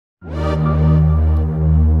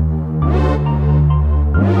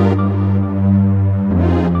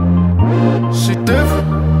She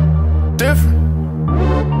different, different.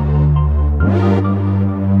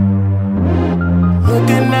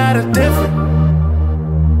 Looking at her different.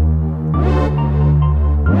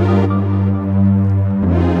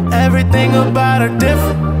 Everything about her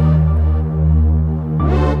different.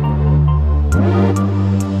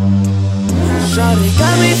 Shawty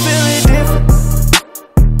got me feeling different.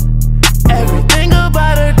 Everything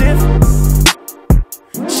about her different.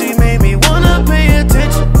 She made me wanna pay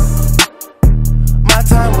attention. My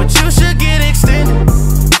time with you should get extended.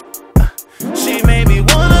 She made me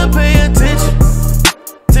wanna pay attention.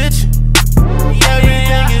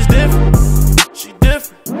 Everything is different. She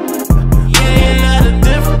different. Looking at her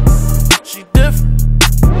different. She different.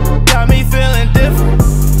 Got me feeling different.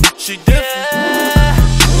 She different.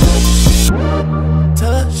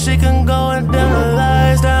 Tell her she can go and dim the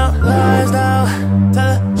lights down, lights down. Tell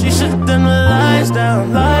her she should dim the lights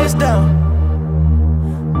down, lights down.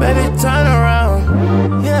 Baby, turn around,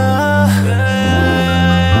 yeah.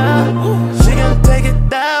 She can take it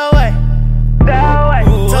that way, that way.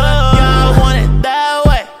 Tell her, yeah, I want it that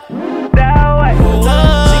way, that way. Tell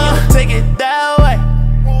her she can take it that way,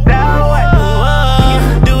 that way. We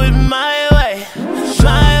can do it my way,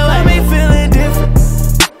 my way. Got me feeling different.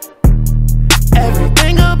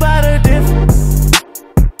 Everything about her different.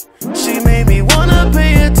 She made me wanna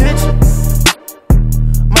pay attention.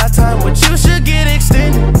 My time with you should get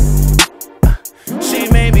extended. She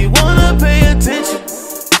made me wanna pay attention.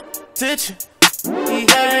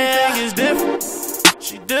 Everything is different.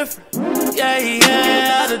 She different. Looking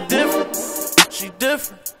at her different. She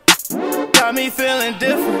different. Got me feeling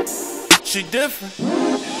different. She different.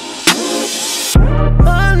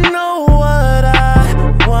 I know what I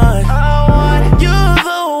want. You're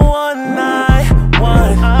the one I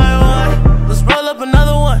want. Let's roll up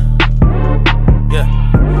another one. Yeah.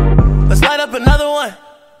 Let's light up another one.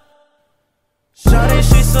 Shawty,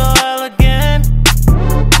 she's so elegant.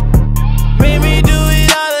 Made me do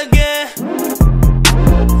it all again.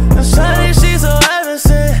 And shawty, she's so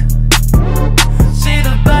innocent. She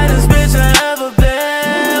the baddest bitch I ever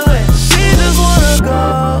been with. She just wanna go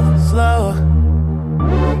slow.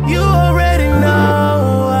 You already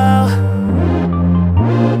know well.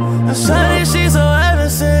 And shawty, she's so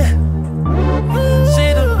innocent. She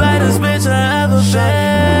the baddest bitch I ever been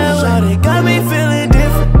with. Shawty got me feeling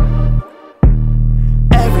different.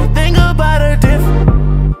 Everything about her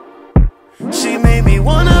different. She made me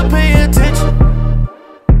wanna pay attention.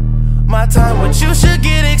 My time with you should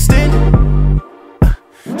get extended.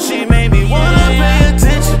 She made me wanna pay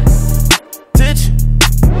attention.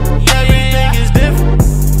 Everything is different.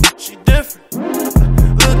 She different.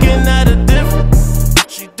 Looking at her different.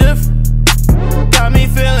 She different. Got me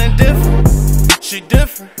feeling different. She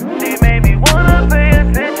different.